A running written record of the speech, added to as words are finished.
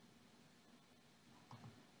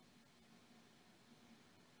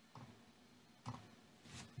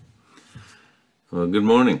Well, good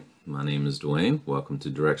morning. My name is Dwayne. Welcome to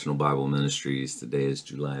Directional Bible Ministries. Today is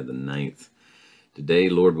July the 9th. Today,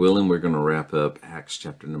 Lord willing, we're going to wrap up Acts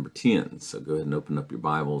chapter number 10. So go ahead and open up your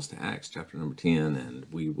Bibles to Acts chapter number 10, and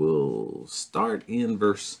we will start in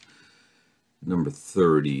verse number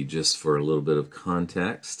 30 just for a little bit of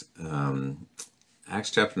context.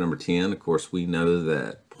 Acts chapter number 10, of course, we know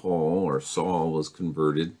that Paul or Saul was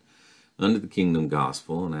converted under the kingdom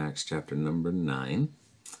gospel in Acts chapter number 9.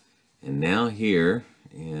 And now here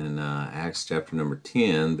in Acts chapter number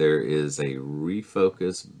 10, there is a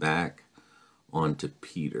refocus back onto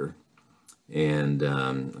Peter. And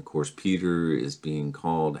of course, Peter is being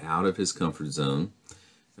called out of his comfort zone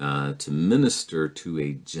to minister to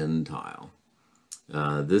a Gentile.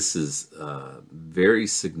 This is very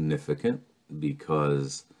significant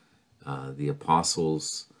because the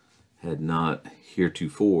apostles had not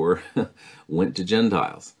heretofore went to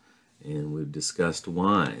Gentiles. And we've discussed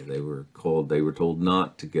why they were told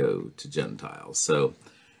not to go to Gentiles. So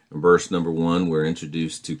in verse number 1, we're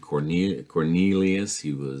introduced to Cornelius.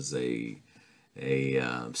 He was a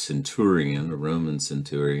centurion, a Roman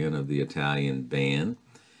centurion of the Italian band.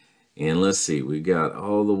 And let's see, we got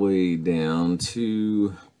all the way down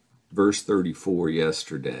to verse 34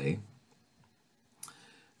 yesterday.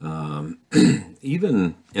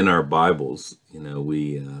 Even in our Bibles,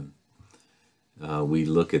 we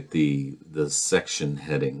look at the section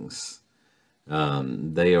headings.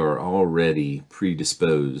 They are already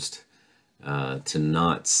predisposed to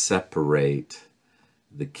not separate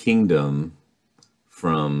the kingdom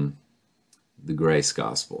from the grace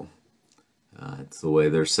gospel. It's the way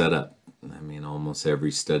they're set up. I mean, almost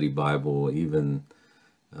every study Bible, even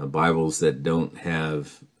Bibles that don't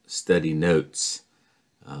have study notes,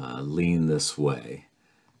 lean this way.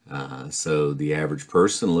 So the average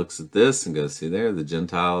person looks at this and goes, see there, the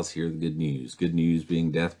Gentiles hear the good news. Good news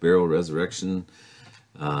being death, burial, resurrection.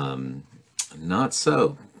 Not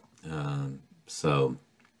so. So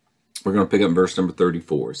we're going to pick up verse number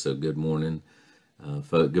 34. So good morning,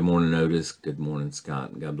 folks. Good morning, Otis. Good morning,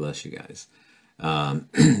 Scott. God bless you guys.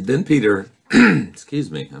 Then Peter,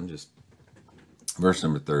 excuse me, verse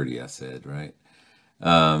number 30, I said, right?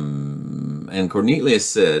 And Cornelius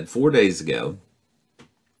said, 4 days ago,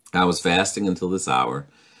 I was fasting until this hour,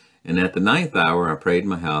 and at the 9th hour I prayed in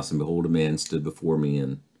my house, and behold, a man stood before me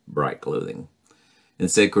in bright clothing,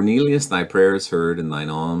 and said, Cornelius, thy prayer is heard, and thine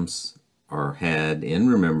alms are had in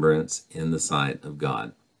remembrance in the sight of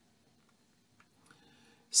God.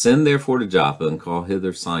 Send therefore to Joppa, and call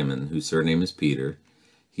hither Simon, whose surname is Peter.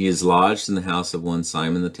 He is lodged in the house of one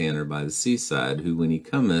Simon the tanner by the seaside, who when he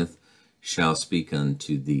cometh shall speak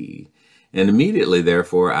unto thee. And immediately,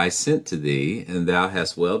 therefore, I sent to thee, and thou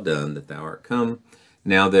hast well done that thou art come.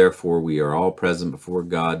 Now, therefore, we are all present before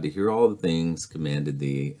God to hear all the things commanded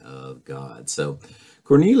thee of God. So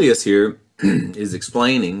Cornelius here is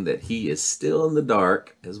explaining that he is still in the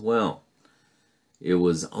dark as well. He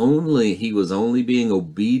was only being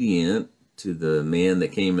obedient to the man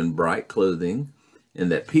that came in bright clothing, and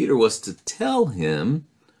that Peter was to tell him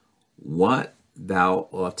what thou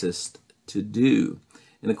oughtest to do.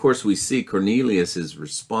 And of course, we see Cornelius is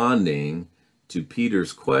responding to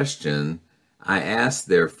Peter's question, I ask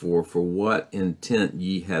therefore, for what intent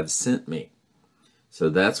ye have sent me.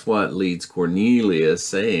 So that's what leads Cornelius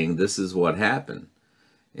saying, this is what happened.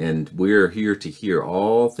 And we're here to hear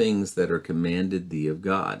all things that are commanded thee of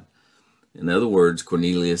God. In other words,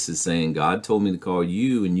 Cornelius is saying, God told me to call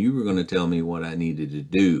you, and you were going to tell me what I needed to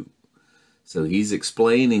do. So he's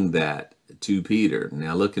explaining that to Peter.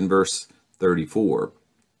 Now look in verse 34.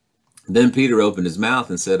 Then Peter opened his mouth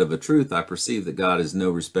and said, of a truth, I perceive that God is no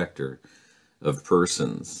respecter of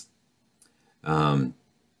persons. But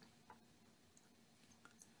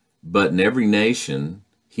in every nation,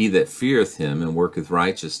 he that feareth him and worketh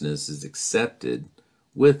righteousness is accepted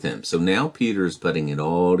with him. So now Peter is putting it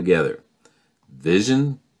all together.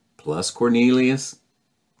 Vision plus Cornelius,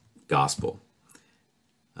 gospel.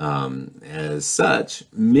 As such,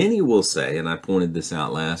 many will say, and I pointed this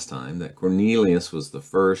out last time, that Cornelius was the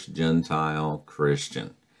first Gentile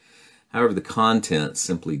Christian. However, the content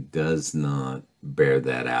simply does not bear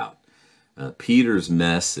that out. Peter's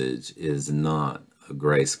message is not a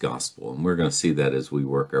grace gospel, and we're going to see that as we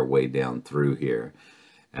work our way down through here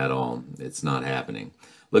at all. It's not happening.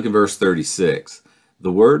 Look at verse 36.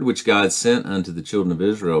 The word which God sent unto the children of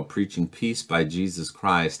Israel, preaching peace by Jesus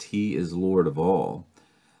Christ, he is Lord of all.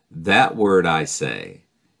 That word I say,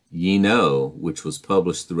 ye know, which was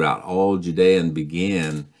published throughout all Judea and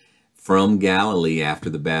began from Galilee after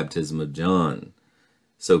the baptism of John.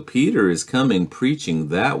 So Peter is coming preaching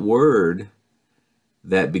that word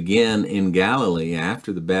that began in Galilee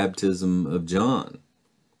after the baptism of John.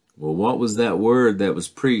 Well, what was that word that was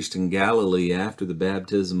preached in Galilee after the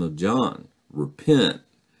baptism of John? Repent,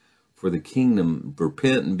 for the kingdom,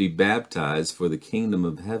 repent and be baptized, for the kingdom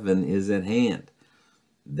of heaven is at hand.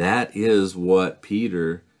 That is what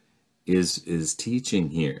Peter is teaching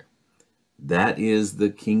here. That is the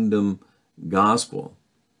kingdom gospel.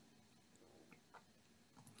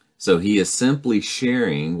 So he is simply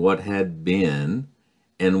sharing what had been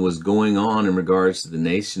and was going on in regards to the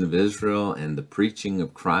nation of Israel and the preaching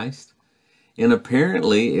of Christ. And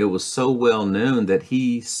apparently it was so well known that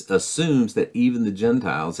he assumes that even the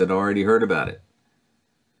Gentiles had already heard about it.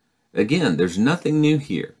 Again, there's nothing new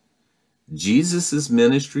here. Jesus'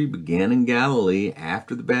 ministry began in Galilee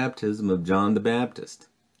after the baptism of John the Baptist.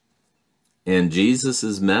 And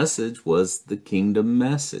Jesus' message was the kingdom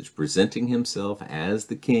message, presenting himself as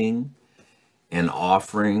the king and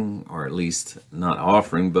offering, or at least not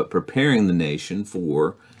offering, but preparing the nation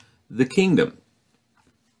for the kingdom.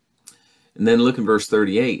 And then look in verse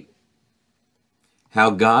 38.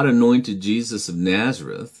 How God anointed Jesus of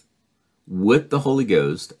Nazareth with the Holy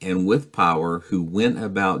Ghost and with power, who went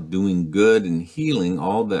about doing good and healing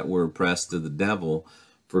all that were oppressed of the devil,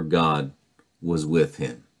 for God was with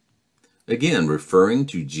him. Again, referring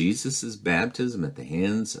to Jesus' baptism at the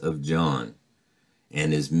hands of John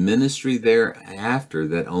and his ministry thereafter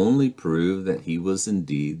that only proved that he was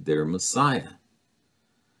indeed their Messiah.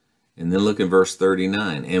 And then look at verse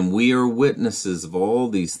 39. And we are witnesses of all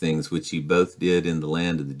these things which he both did in the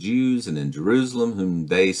land of the Jews and in Jerusalem, whom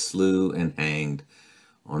they slew and hanged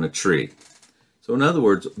on a tree. So in other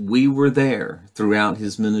words, we were there throughout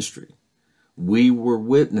his ministry. We were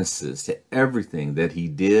witnesses to everything that he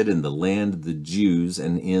did in the land of the Jews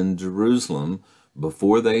and in Jerusalem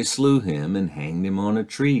before they slew him and hanged him on a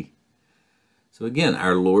tree. So again,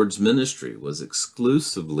 our Lord's ministry was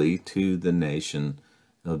exclusively to the nation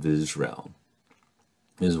of Israel,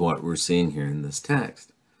 is what we're seeing here in this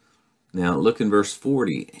text. Now look in verse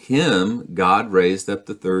 40. Him God raised up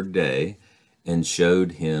the third day and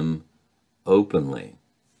showed him openly.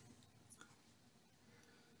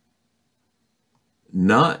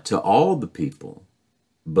 Not to all the people,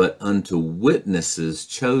 but unto witnesses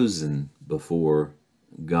chosen before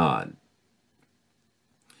God.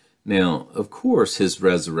 Now, of course, his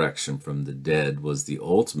resurrection from the dead was the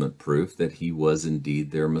ultimate proof that he was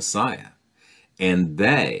indeed their Messiah. And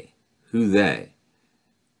they, who they?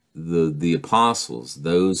 The apostles,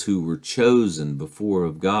 those who were chosen before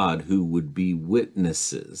of God, who would be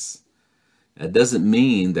witnesses. That doesn't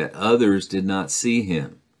mean that others did not see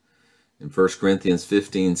him. In 1 Corinthians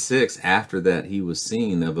 15:6, after that he was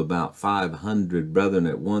seen of about 500 brethren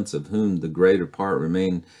at once, of whom the greater part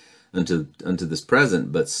remain unto this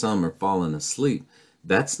present, but some are fallen asleep.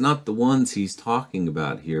 That's not the ones he's talking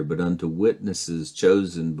about here, but unto witnesses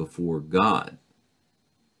chosen before God.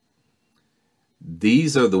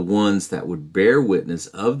 These are the ones that would bear witness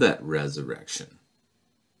of that resurrection,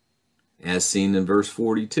 as seen in verse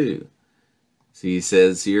 42. See, he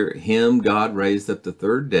says here, him God raised up the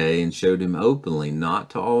third day and showed him openly, not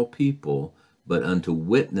to all people, but unto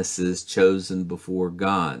witnesses chosen before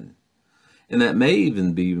God. And that may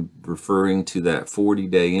even be referring to that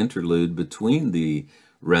 40-day interlude between the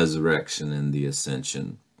resurrection and the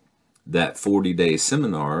ascension. That 40-day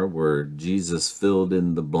seminar where Jesus filled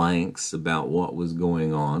in the blanks about what was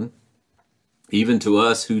going on. Even to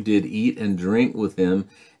us who did eat and drink with him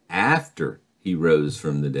after he rose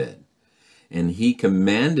from the dead. And he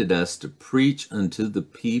commanded us to preach unto the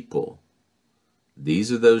people.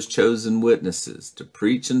 These are those chosen witnesses, to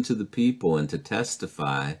preach unto the people and to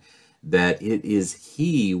testify that it is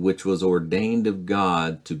he which was ordained of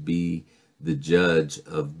God to be the judge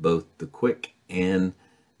of both the quick and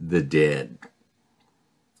the dead.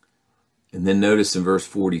 And then notice in verse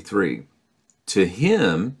 43, to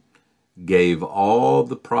him gave all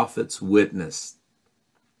the prophets witness,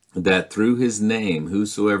 that through his name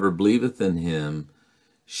whosoever believeth in him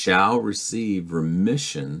shall receive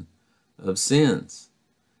remission of sins.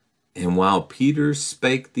 And while Peter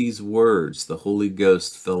spake these words, the Holy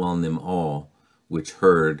Ghost fell on them all which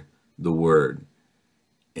heard the word.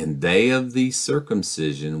 And they of the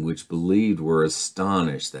circumcision which believed were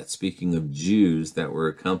astonished, that speaking of Jews that were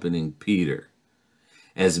accompanying Peter,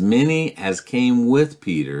 as many as came with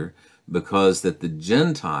Peter, because that the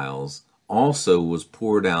Gentiles also was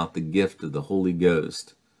poured out the gift of the Holy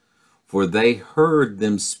Ghost. For they heard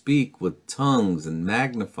them speak with tongues and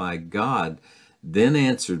magnify God. Then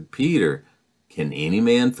answered Peter, can any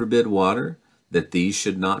man forbid water, that these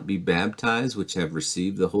should not be baptized, which have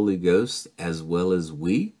received the Holy Ghost, as well as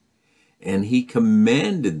we? and he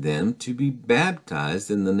commanded them to be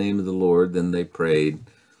baptized in the name of the Lord. Then they prayed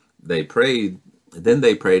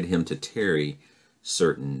him to tarry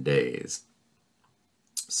certain days.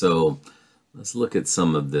 So let's look at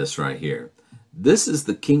some of this right here. This is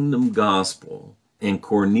the kingdom gospel, and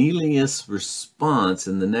Cornelius' response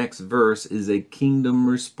in the next verse is a kingdom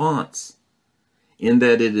response, in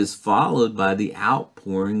that it is followed by the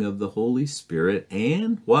outpouring of the Holy Spirit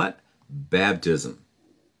and what? Baptism.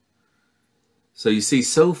 So you see,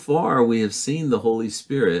 so far we have seen the Holy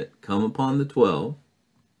Spirit come upon the 12.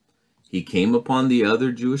 He came upon the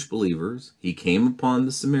other Jewish believers. He came upon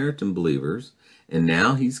the Samaritan believers. And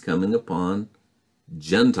now he's coming upon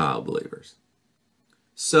Gentile believers.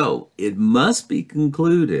 So it must be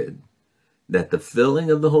concluded that the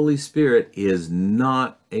filling of the Holy Spirit is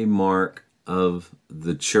not a mark of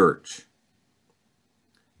the church,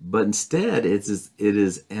 but instead it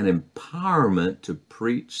is an empowerment to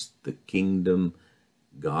preach the kingdom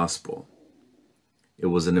gospel. It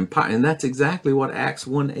was an empowerment, and that's exactly what Acts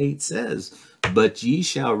 1:8 says. But ye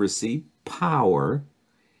shall receive power.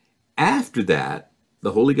 After that,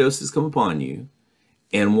 the Holy Ghost has come upon you,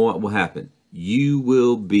 and what will happen? You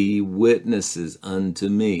will be witnesses unto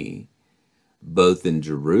me, both in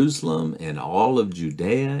Jerusalem and all of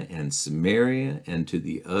Judea and Samaria and to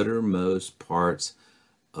the uttermost parts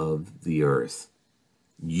of the earth.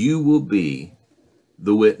 You will be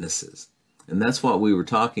the witnesses. And that's what we were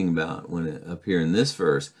talking about when up here in this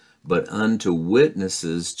verse, but unto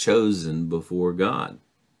witnesses chosen before God,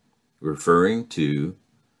 referring to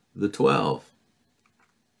the 12.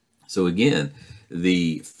 So again,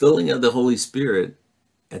 the filling of the Holy Spirit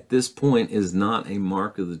at this point is not a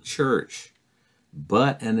mark of the church,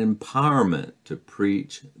 but an empowerment to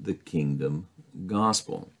preach the kingdom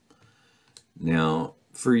gospel. Now,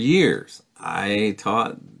 for years, I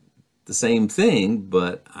taught the same thing,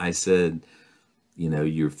 but I said,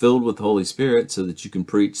 you're filled with the Holy Spirit so that you can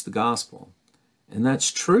preach the gospel. And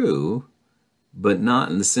that's true, but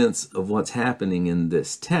not in the sense of what's happening in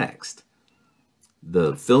this text.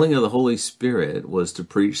 The filling of the Holy Spirit was to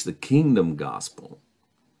preach the kingdom gospel.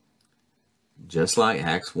 Just like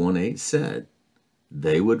Acts 1:8 said,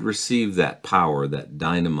 they would receive that power, that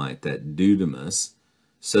dynamite, that dunamis,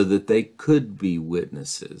 so that they could be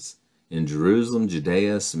witnesses in Jerusalem,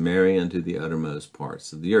 Judea, Samaria, and to the uttermost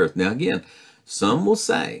parts of the earth. Now again, some will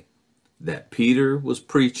say that Peter was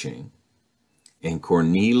preaching and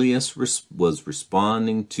Cornelius was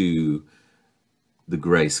responding to the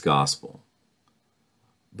grace gospel.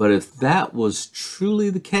 But if that was truly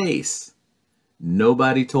the case,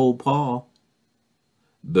 nobody told Paul,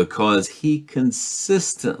 because he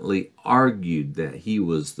consistently argued that he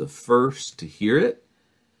was the first to hear it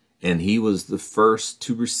and he was the first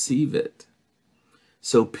to receive it.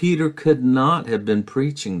 So Peter could not have been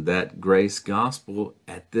preaching that grace gospel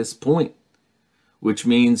at this point, which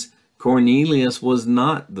means Cornelius was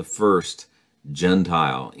not the first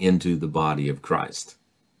Gentile into the body of Christ.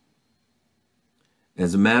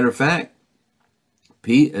 As a matter of fact,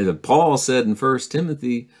 Paul said in 1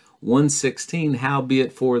 Timothy 1:16,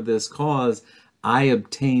 howbeit for this cause I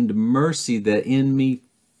obtained mercy, that in me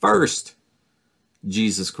first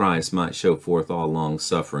Jesus Christ might show forth all long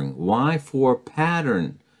suffering. Why? For a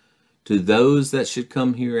pattern to those that should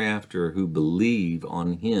come hereafter, who believe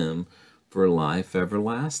on him for life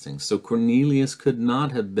everlasting. So Cornelius could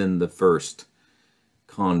not have been the first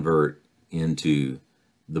convert into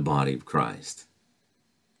the body of Christ.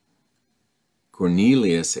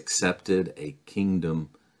 Cornelius accepted a kingdom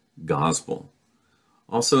gospel.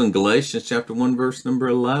 Also in Galatians chapter 1 verse number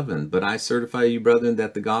 11, but I certify you, brethren,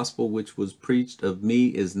 that the gospel which was preached of me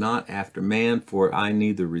is not after man, for I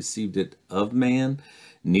neither received it of man,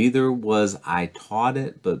 neither was I taught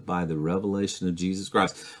it, but by the revelation of Jesus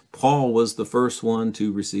Christ. Paul was the first one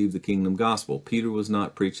to receive the kingdom gospel. Peter was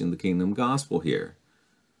not preaching the kingdom gospel here.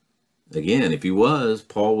 Again, if he was,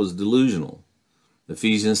 Paul was delusional.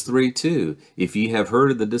 Ephesians 3:2, if ye have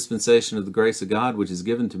heard of the dispensation of the grace of God, which is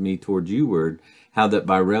given to me toward youward, how that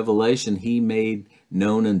by revelation he made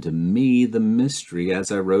known unto me the mystery, as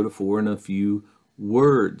I wrote afore in a few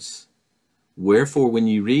words. Wherefore, when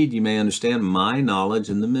you read, you may understand my knowledge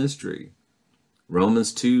in the mystery.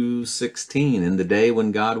 Romans 2:16, in the day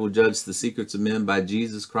when God will judge the secrets of men by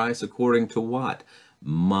Jesus Christ, according to what?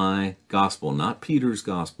 My gospel. Not Peter's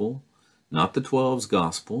gospel, not the 12's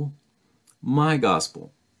gospel, my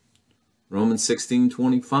gospel. Romans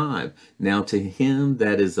 16:25, now to him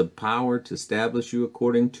that is of power to establish you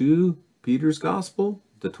according to Peter's gospel,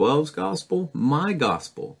 the 12's gospel, my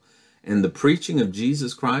gospel, and the preaching of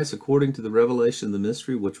Jesus Christ according to the revelation of the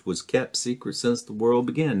mystery, which was kept secret since the world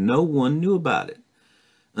began. No one knew about it,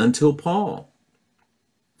 until Paul.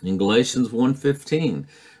 In Galatians 1:15,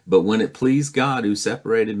 but when it pleased God who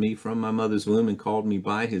separated me from my mother's womb and called me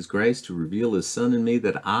by his grace to reveal his son in me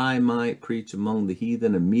that I might preach among the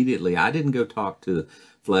heathen, immediately I didn't go talk to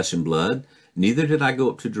flesh and blood, neither did I go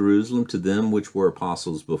up to Jerusalem to them which were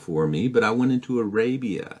apostles before me, but I went into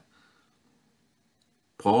Arabia.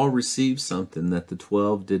 Paul received something that the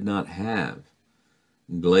 12 did not have.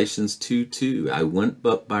 In Galatians 2:2, I went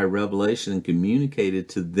up by revelation and communicated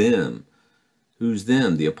to them. Who's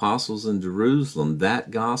them? The apostles in Jerusalem, that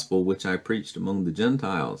gospel which I preached among the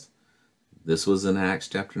Gentiles. This was in Acts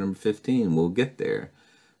chapter number 15. We'll get there.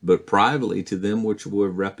 But privately to them which were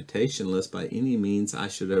of reputation, lest by any means I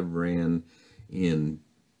should have ran in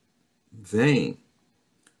vain.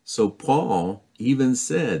 So Paul even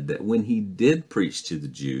said that when he did preach to the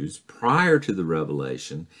Jews prior to the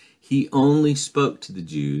revelation, he only spoke to the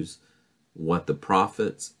Jews what the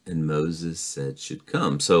prophets and Moses said should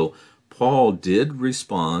come. So Paul did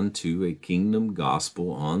respond to a kingdom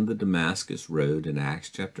gospel on the Damascus Road in Acts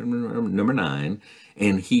chapter number 9,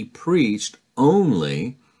 and he preached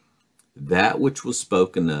only that which was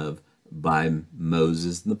spoken of by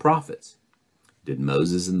Moses and the prophets. Did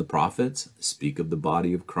Moses and the prophets speak of the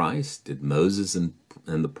body of Christ? Did Moses and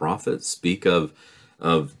the prophets speak of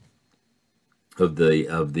the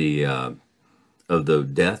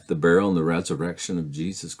death, the burial, and the resurrection of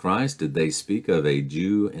Jesus Christ? Did they speak of a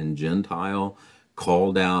Jew and Gentile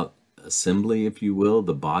called out assembly, if you will,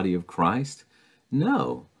 the body of Christ?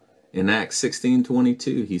 No. In Acts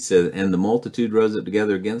 16:22, he said, and the multitude rose up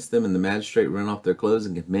together against them, and the magistrate rent off their clothes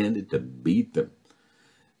and commanded to beat them.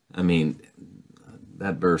 I mean,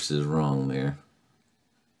 that verse is wrong there.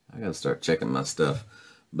 I got to start checking my stuff.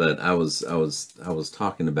 But I was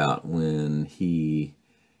talking about when he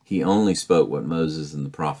only spoke what Moses and the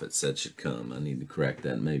prophets said should come. I need to correct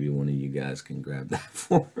that. Maybe one of you guys can grab that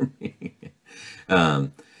for me.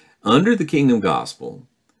 Under the kingdom gospel,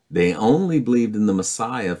 they only believed in the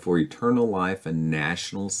Messiah for eternal life and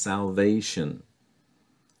national salvation.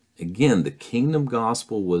 Again, the kingdom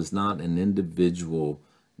gospel was not an individual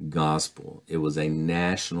gospel. It was a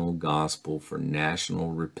national gospel for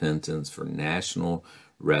national repentance, for national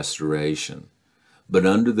restoration. But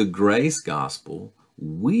under the grace gospel,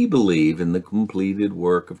 we believe in the completed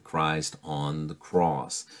work of Christ on the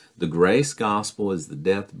cross. The grace gospel is the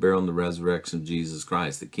death, burial, and the resurrection of Jesus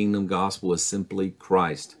Christ. The kingdom gospel is simply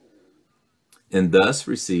Christ, and thus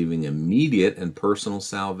receiving immediate and personal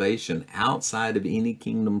salvation outside of any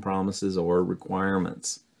kingdom promises or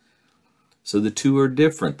requirements. So the two are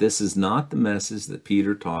different. This is not the message that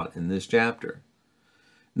Peter taught in this chapter.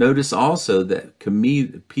 Notice also that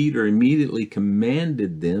Peter immediately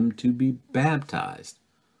commanded them to be baptized.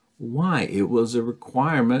 Why? It was a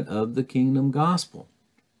requirement of the kingdom gospel.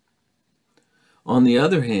 On the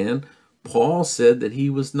other hand, Paul said that he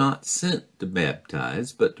was not sent to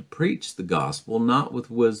baptize, but to preach the gospel, not with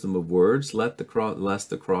wisdom of words, lest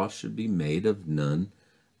the cross should be made of none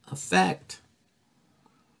effect.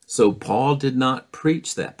 So Paul did not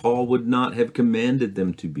preach that. Paul would not have commanded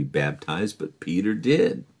them to be baptized, but Peter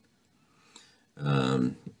did.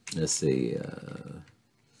 Let's see.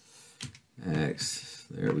 Acts.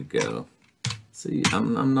 There we go. See,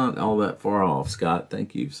 I'm not all that far off, Scott.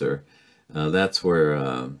 Thank you, sir. That's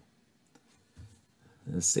where.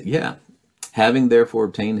 Let's see. Yeah. Having therefore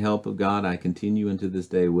obtained help of God, I continue unto this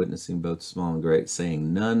day, witnessing both small and great,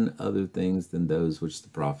 saying none other things than those which the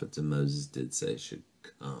prophets and Moses did say should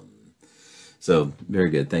come. So, very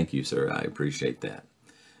good. Thank you, sir. I appreciate that.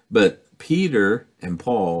 But Peter and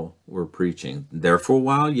Paul were preaching. There for a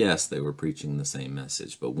while, yes, they were preaching the same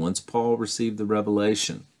message. But once Paul received the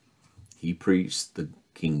revelation, he preached the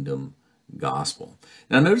kingdom gospel.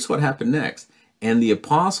 Now, notice what happened next. And the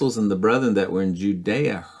apostles and the brethren that were in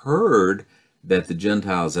Judea heard that the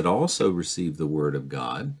Gentiles had also received the word of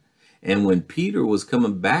God. And when Peter was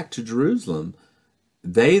coming back to Jerusalem,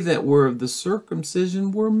 they that were of the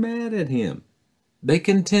circumcision were mad at him. They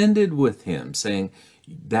contended with him, saying,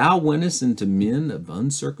 thou wentest into men of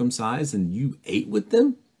uncircumcised, and you ate with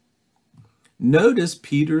them? Notice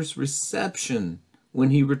Peter's reception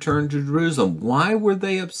when he returned to Jerusalem. Why were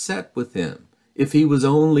they upset with him if he was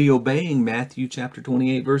only obeying Matthew chapter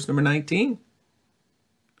 28, verse number 19?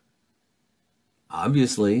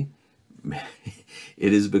 Obviously,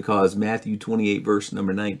 it is because Matthew 28, verse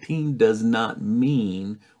number 19 does not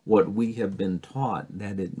mean what we have been taught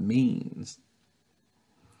that it means.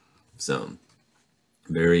 So,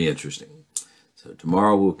 very interesting. So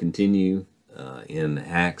tomorrow we'll continue in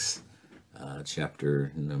Acts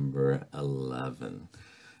chapter number 11.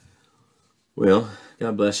 Well,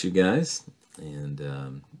 God bless you guys.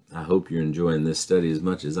 And I hope you're enjoying this study as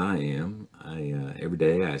much as I am. Every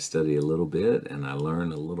day I study a little bit and I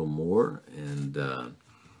learn a little more, and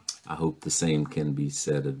I hope the same can be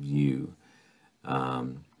said of you.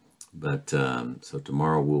 So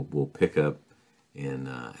tomorrow we'll pick up in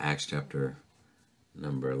Acts chapter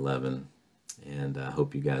number 11, and I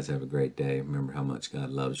hope you guys have a great day. Remember how much God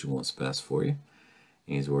loves you, wants best for you,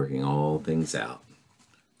 and He's working all things out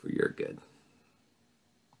for your good.